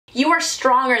You are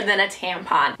stronger than a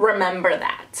tampon. Remember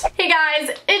that. Hey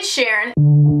guys, it's Sharon.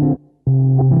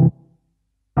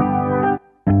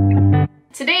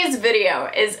 Today's video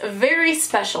is very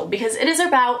special because it is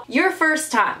about your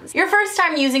first times. Your first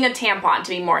time using a tampon, to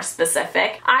be more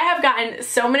specific. I have gotten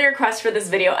so many requests for this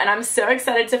video and I'm so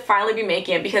excited to finally be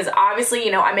making it because obviously,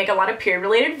 you know, I make a lot of period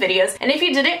related videos, and if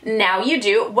you didn't, now you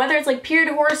do. Whether it's like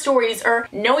period horror stories or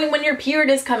knowing when your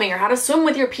period is coming or how to swim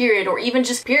with your period or even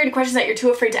just period questions that you're too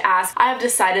afraid to ask, I have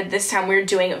decided this time we're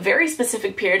doing very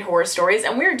specific period horror stories,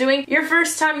 and we're doing your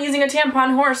first time using a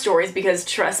tampon horror stories because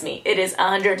trust me, it is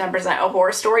 110% a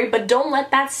horror story, but don't let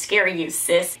that scare you,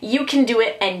 sis. You can do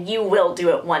it and you will do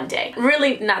it one day.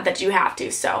 Really, not that you have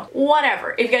to, so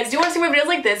whatever. If you guys do want to see more videos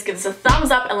like this, give us a thumbs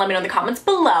up and let me know in the comments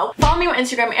below. Follow me on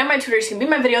Instagram and my Twitter, so you can view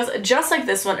my videos just like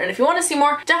this one, and if you want to see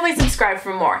more, definitely subscribe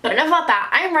for more. But enough about that,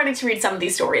 I am ready to read some of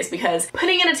these stories because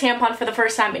putting in a tampon for the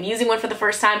first time and using one for the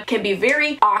first time can be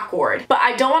very awkward, but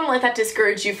I don't want to let that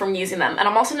discourage you from using them, and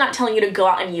I'm also not telling you to go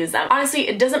out and use them. Honestly,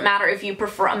 it doesn't matter if you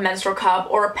prefer a menstrual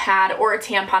cup or a pad or a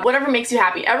tampon, whatever makes you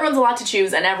happy. Everyone's allowed to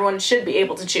choose and everyone should be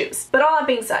able to choose. But all that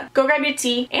being said, go grab your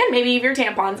tea and maybe your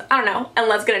tampons, I don't know, and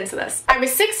let's get into this. I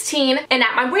was 16 and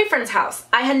at my boyfriend's house.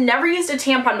 I had never used a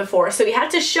tampon before, so he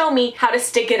had to show me how to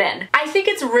stick it in. I think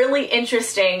it's really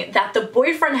interesting that the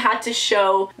boyfriend had to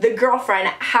show the girlfriend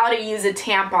how to use a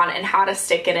tampon and how to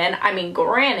stick it in. I mean,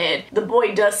 granted, the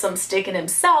boy does some sticking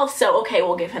himself, so okay,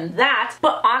 we'll give him that.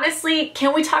 But honestly,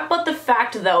 can we talk about the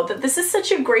fact though that this is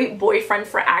such a great boyfriend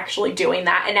for actually doing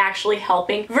that and actually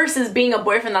helping versus being a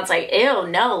boyfriend that's like, ew,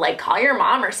 no, like call your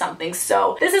mom or something.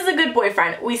 So this is a good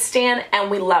boyfriend. We stand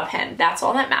and we love him. That's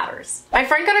all that matters. My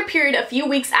friend got her period a few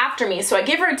weeks after me, so I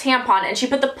gave her a tampon and she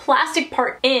put the plastic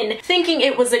part in thinking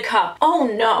it was a cup. Oh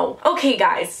no. Okay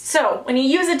guys, so when you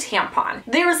use a tampon,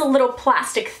 there is a little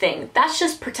plastic thing. That's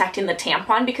just protecting the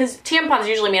tampon because tampons are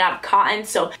usually made out of cotton,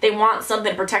 so they want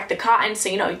something to protect the cotton so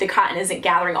you know the cotton isn't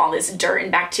gathering all this dirt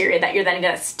and bacteria that you're then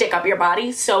gonna stick up your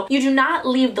body. So you do not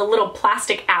leave the little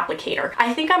plastic applicator.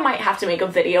 I think I might have to make a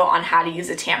video on how to use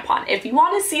a tampon. If you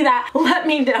want to see that, let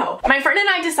me know. My friend and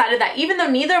I decided that even though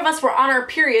neither of us were on our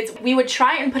periods, we would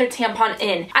try and put a tampon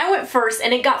in. I went first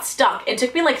and it got stuck. It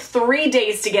took me like 3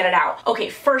 days to get it out. Okay,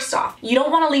 first off, you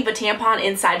don't want to leave a tampon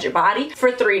inside your body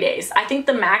for 3 days. I think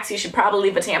the max you should probably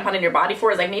leave a tampon in your body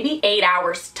for is like maybe 8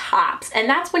 hours tops, and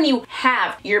that's when you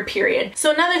have your period.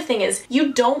 So another thing is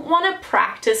you don't want to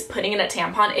practice putting in a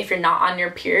tampon if you're not on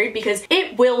your period because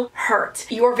it will hurt.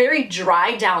 You're very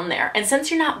dry down there, and since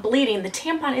you're not bleeding, the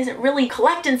tampon isn't really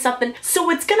collecting something, so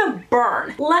it's gonna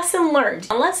burn. Lesson learned.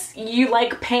 Unless you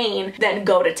like pain, then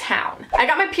go to town. I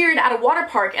got my period at a water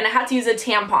park and I had to use a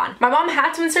tampon. My mom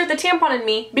had to insert the tampon in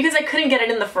me because I couldn't get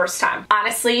it in the first time.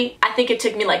 Honestly, I think it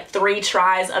took me like 3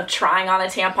 tries of trying on a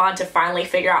tampon to finally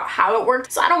figure out how it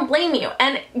worked, so I don't blame you.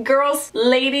 And girls,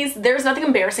 ladies, there's nothing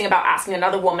embarrassing about asking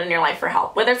another woman in your life for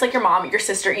help, whether it's like your mom, your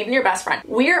sister, even your best friend.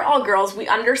 We're all girls, we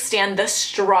understand the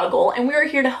struggle, and we're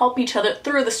here to help each other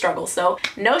through the struggle, so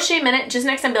no shame in it. Just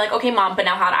next time be like, okay mom, but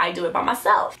now how do I do it by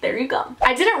myself? There you go.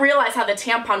 I didn't realize how the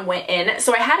tampon went in,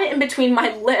 so I had it in between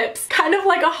my lips, kind of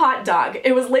like a hot dog.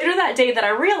 It was later that day that I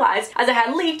realized as I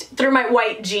had leaked through my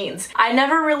white jeans. I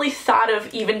never really thought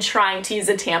of even trying to use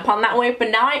a tampon that way, but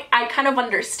now I kind of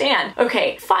understand.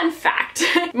 Okay, fun fact.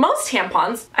 Most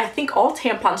tampons, I think all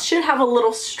tampons, should have a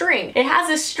little string. It has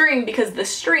a string because the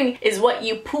string is what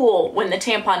you pull when the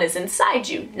tampon is inside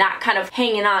you, not kind of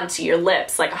hanging on to your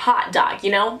lips like a hot dog,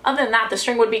 you know? Other than that, the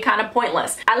string would be kind of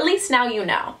pointless. At least now you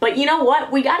know. But you know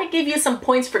what? We gotta give you some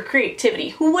points for creativity.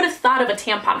 Who would have thought of a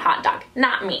tampon hot dog?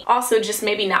 Not me. Also, just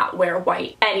maybe not wear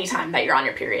white anytime that you're on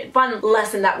your period. Fun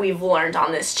lesson that we've learned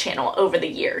on this channel over the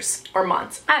years or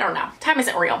months. I don't know. Time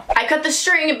isn't real. I cut the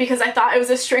string because I thought it was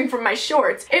a string from my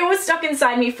shorts. It was stuck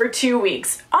inside me for 2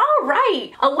 weeks. All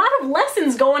right, a lot of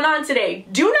lessons going on today.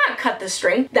 Do not cut the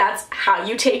string. That's how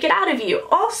you take it out of you.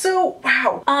 Also,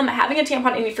 wow, having a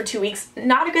tampon in you for 2 weeks,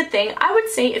 not a good thing. I would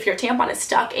say if your tampon is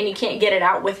stuck and you can't get it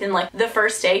out within like the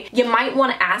first day, you might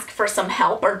want to ask for some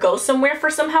help or go somewhere for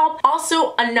some help.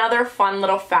 Also, another fun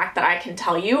little fact that I can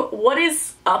tell you, what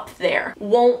is up there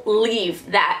won't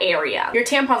leave that area. Your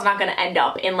tampon's not gonna end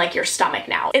up in like your stomach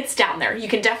now. It's down there. You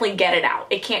can definitely get it out.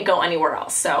 It can't go anywhere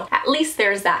else. So at least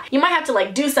there's that. You might have to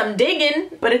like do some digging,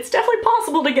 but it's definitely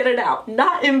possible to get it out.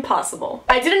 Not impossible.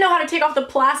 I didn't know how to take off the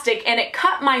plastic and it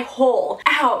cut my hole.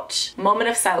 Ouch. Moment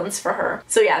of silence for her.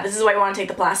 So yeah, this is why you want to take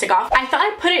the plastic off. I thought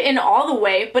I put it in all the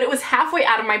way, but it was halfway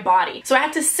out of my body. So I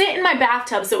had to sit in my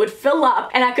bathtub so it would fill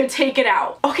up and I could take it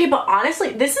out. Okay, but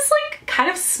honestly, this is like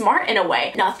kind of smart in a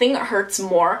way. Nothing hurts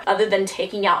more other than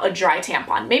taking out a dry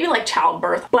tampon. Maybe like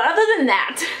childbirth. But other than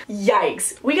that,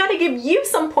 yikes. We gotta give you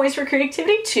some points for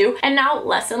creativity too. And now,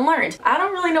 lesson learned. I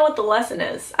don't really know what the lesson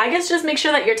is. I guess just make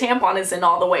sure that your tampon is in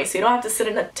all the way so you don't have to sit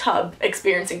in a tub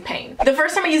experiencing pain. The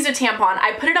first time I used a tampon,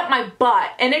 I put it up my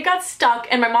butt and it got stuck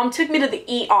and my mom took me to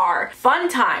the ER. Fun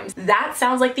times. That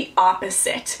sounds like the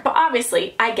opposite. But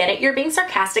obviously, I get it. You're being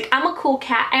sarcastic. I'm a cool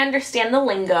cat. I understand the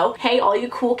lingo. Hey, all you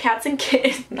cool cats and kittens.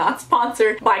 Not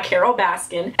sponsored by Carol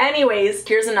Baskin. Anyways,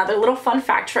 here's another little fun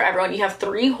fact for everyone. You have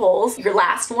 3 holes. Your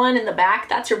last one in the back,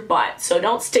 that's your butt. So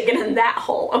don't stick it in that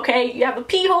hole, okay? You have a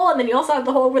pee hole and then you also have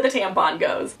the hole where the tampon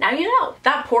goes. Now you know.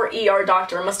 That poor ER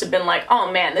doctor must have been like,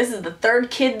 oh man, this is the 3rd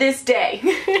kid this day.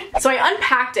 So I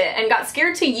unpacked it and got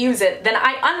scared to use it. Then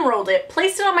I unrolled it,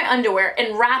 placed it on my underwear,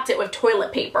 and wrapped it with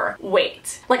toilet paper.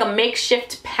 Wait, like a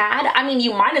makeshift pad? I mean,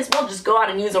 you might as well just go out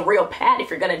and use a real pad if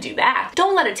you're gonna do that.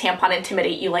 Don't let a tampon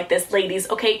intimidate you like this, ladies,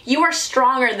 okay? You are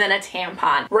stronger than a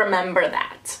tampon. Remember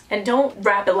that. And don't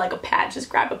wrap it like a pad, just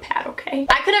grab a pad, okay?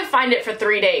 I couldn't find it for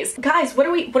 3 days. Guys, what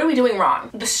are we doing wrong?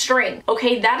 The string,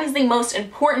 okay? That is the most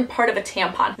important part of a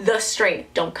tampon. The string.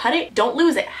 Don't cut it, don't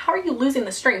lose it. How are you losing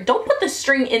the string? Don't put the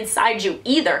string inside you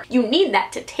either. You need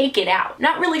that to take it out.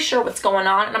 Not really sure what's going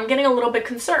on and I'm getting a little bit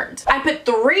concerned. I put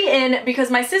 3 in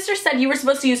because my sister said you were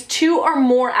supposed to use 2 or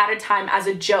more at a time as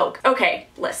a joke. Okay,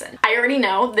 listen. I already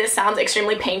know this sounds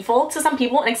extremely painful to some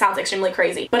people and it sounds extremely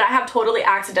crazy, but I have totally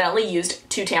accidentally used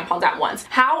 2 tampons at once.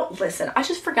 How? Listen, I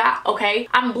just forgot, okay?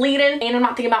 I'm bleeding and I'm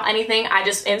not thinking about anything. I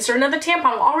just insert another tampon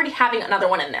while already having another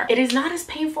one in there. It is not as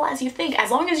painful as you think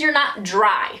as long as you're not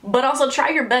dry, but also try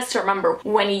your best to remember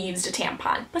when you used a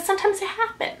tampon. But sometimes it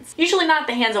happens. Usually not at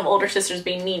the hands of older sisters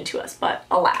being mean to us, but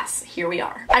alas, here we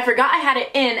are. I forgot I had it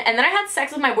in and then I had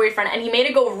sex with my boyfriend and he made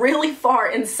it go really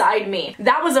far inside me.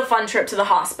 That was a fun trip to the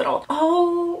hospital.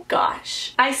 Oh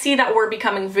gosh. I see that we're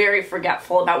becoming very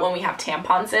forgetful about when we have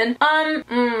tampons in.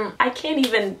 I can't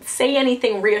even say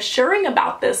anything reassuring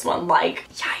about this one, like,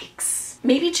 yikes.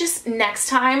 Maybe just next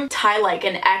time tie like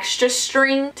an extra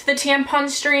string to the tampon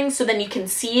string so then you can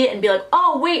see it and be like,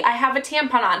 oh wait, I have a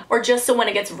tampon on. Or just so when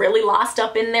it gets really lost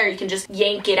up in there, you can just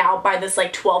yank it out by this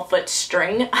like 12-foot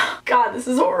string. God, this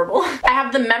is horrible. I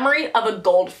have the memory of a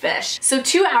goldfish. So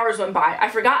 2 hours went by, I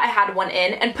forgot I had one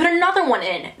in and put another one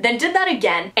in, then did that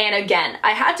again and again.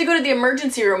 I had to go to the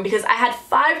emergency room because I had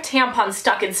 5 tampons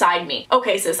stuck inside me.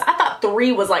 Okay sis, I thought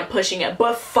 3 was like pushing it,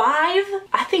 but 5?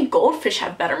 I think goldfish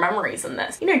have better memories than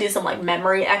this. You need to do some like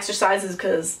memory exercises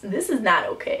because this is not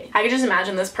okay. I could just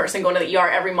imagine this person going to the ER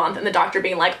every month and the doctor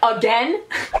being like, again?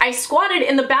 I squatted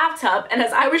in the bathtub and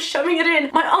as I was shoving it in,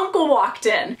 my uncle walked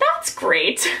in. That's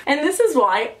great. And this is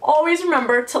why always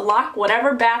remember to lock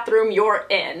whatever bathroom you're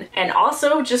in. And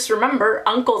also just remember,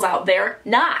 uncles out there,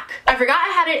 knock. I forgot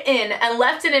I had it in and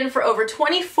left it in for over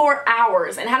 24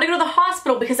 hours and had to go to the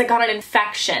hospital because I got an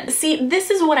infection. See, this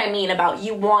is what I mean about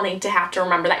you wanting to have to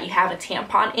remember that you have a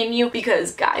tampon in you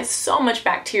because guys, so much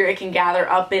bacteria can gather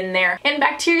up in there and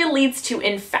bacteria leads to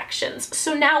infections.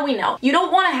 So now we know you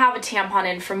don't want to have a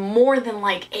tampon in for more than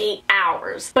like 8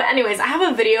 hours. But anyways, I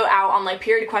have a video out on like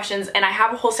period questions and I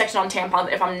have a whole section on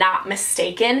tampons if I'm not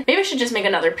mistaken. Maybe I should just make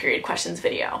another period questions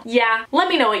video. Yeah, let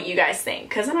me know what you guys think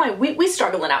because I'm like, we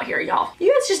struggling out here, y'all.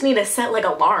 You guys just need to set like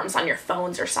alarms on your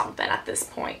phones or something at this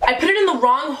point. I put it in the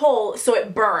wrong hole so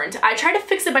it burned. I tried to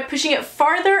fix it by pushing it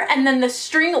farther and then the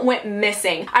string went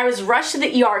missing. I was rushed to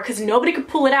the ER because nobody could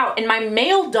pull it out and my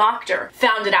male doctor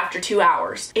found it after 2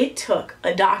 hours. It took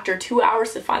a doctor 2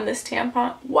 hours to find this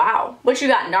tampon. Wow. What, you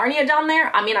got Narnia down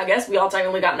there? I mean, I guess we all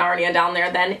technically got Narnia down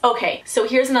there then. Okay, so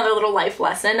here's another little life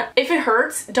lesson. If it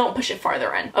hurts, don't push it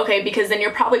farther in, okay? Because then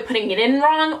you're probably putting it in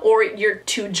wrong or you're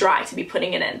too dry to be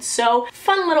putting it in. So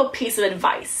fun little piece of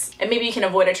advice. And maybe you can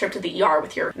avoid a trip to the ER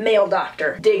with your male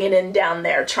doctor digging in down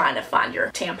there trying to find your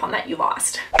tampon that you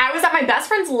lost. I was at my best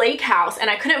friend's lake house and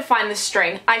I couldn't find the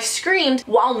string. I screamed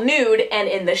while nude and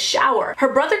in the shower.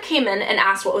 Her brother came in and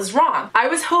asked what was wrong. I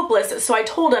was hopeless, so I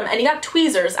told him and he got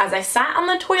tweezers as I sat on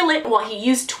the toilet while he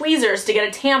used tweezers to get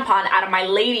a tampon out of my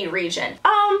lady region.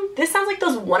 This sounds like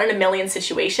those 1 in a million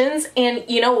situations and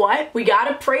you know what? We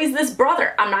gotta praise this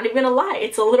brother. I'm not even gonna lie.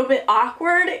 It's a little bit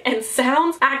awkward and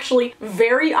sounds actually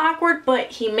very awkward, but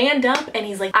he manned up and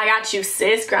he's like, I got you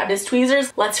sis, grabbed his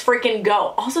tweezers, let's freaking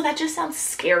go. Also, that just sounds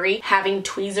scary having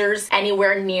tweezers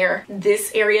anywhere near near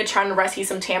this area trying to rescue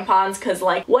some tampons, because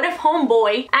like, what if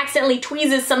homeboy accidentally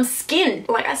tweezes some skin?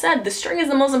 Like I said, the string is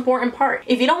the most important part.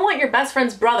 If you don't want your best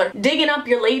friend's brother digging up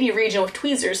your lady region with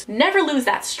tweezers, never lose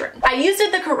that string. I used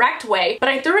it the correct way, but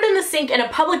I threw it in the sink in a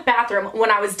public bathroom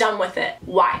when I was done with it.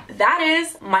 Why? That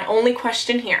is my only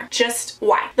question here. Just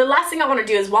why? The last thing I want to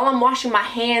do is, while I'm washing my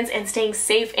hands and staying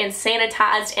safe and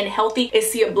sanitized and healthy,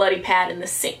 is see a bloody pad in the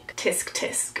sink. Tisk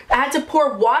tisk. I had to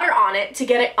pour water on it to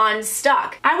get it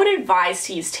unstuck. I would advise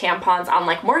to use tampons on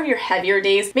like more of your heavier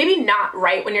days. Maybe not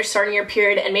right when you're starting your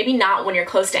period, and maybe not when you're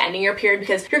close to ending your period,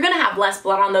 because you're gonna have less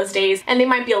blood on those days and they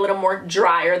might be a little more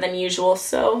drier than usual.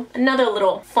 So another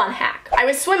little fun hack. I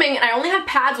was swimming and I only had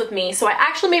pads with me, so I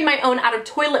actually made my own out of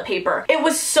toilet paper. It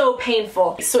was so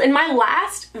painful. So in my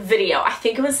last video, I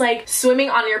think it was like swimming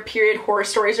on your period horror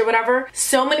stories or whatever,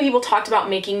 so many people talked about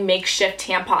making makeshift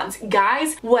tampons.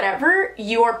 Guys, whatever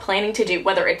you are planning to do,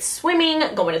 whether it's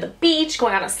swimming, going to the beach,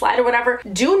 going on a slide or whatever,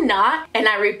 do not, and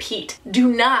I repeat,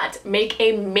 do not make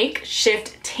a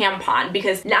makeshift tampon,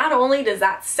 because not only does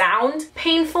that sound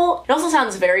painful, it also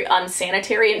sounds very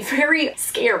unsanitary and very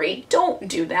scary. Don't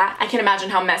do that. I can imagine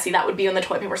how messy that would be when the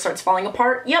toilet paper starts falling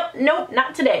apart. Yep, nope,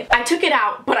 not today. I took it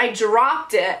out, but I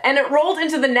dropped it and it rolled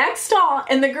into the next stall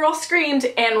and the girl screamed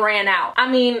and ran out.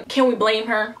 I mean, can we blame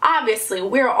her? Obviously,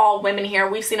 we're all women here.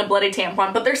 We've seen a bloody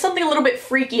tampon, but there's something a little bit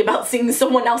freaky about seeing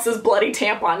someone else's bloody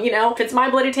tampon, you know? If it's my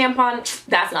bloody tampon,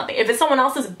 that's nothing. If it's someone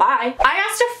else's, bye. I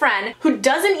asked a friend who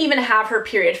doesn't even have her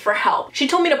period for help. She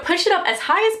told me to push it up as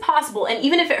high as possible, and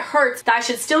even if it hurts, that I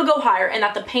should still go higher and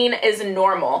that the pain is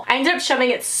normal. I ended up shoving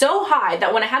it so high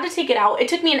that when I had to take it out, it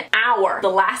took me an hour. The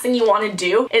last thing you want to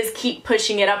do is keep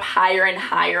pushing it up higher and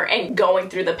higher and going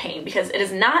through the pain, because it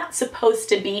is not supposed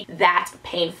to be that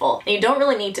painful. And you don't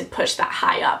really need to push that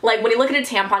high up. Like when you look at a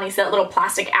tampon, you see that little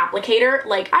plastic applicator.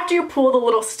 Like after you pull the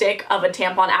little stick of a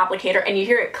tampon applicator and you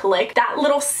hear it click, that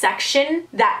little section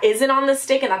that isn't on the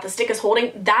stick and that the stick is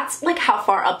holding, that's like how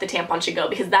far up the tampon should go,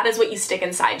 because that is what you stick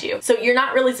inside you. So you're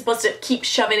not really supposed to keep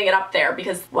shoving it up there,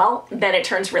 because, well, then it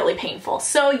turns really painful.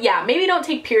 So yeah, maybe don't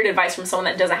take period advice from someone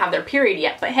that doesn't have their period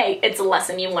yet, but hey, it's a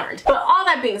lesson you learned. But all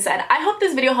that being said, I hope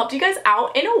this video helped you guys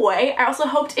out in a way. I also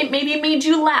hoped it maybe made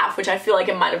you laugh, which I feel like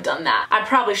it might have done that. I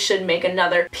probably should make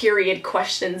another period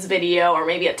questions video, or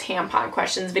maybe a tampon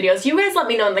questions video. So you guys let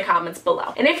me know in the comments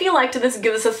below. And if you liked this,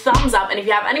 give us a thumbs up. And if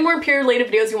you have any more period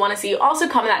related videos you want to see, also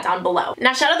comment that down below.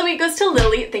 Now, shout out of the week goes to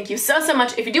Lily. Thank you so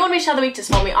much. If you do want me to shout out the week,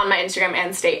 just follow me on my Instagram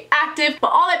and stay active. But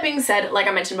all that being said, like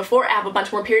I mentioned before, I have a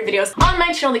bunch more period videos on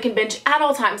my channel that you can binge at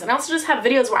all times. And I also just have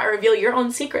videos where I reveal your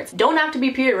own secrets. Don't have to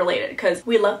be period related, because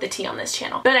we love the tea on this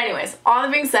channel. But anyways, all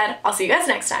that being said, I'll see you guys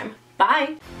next time.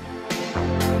 Bye!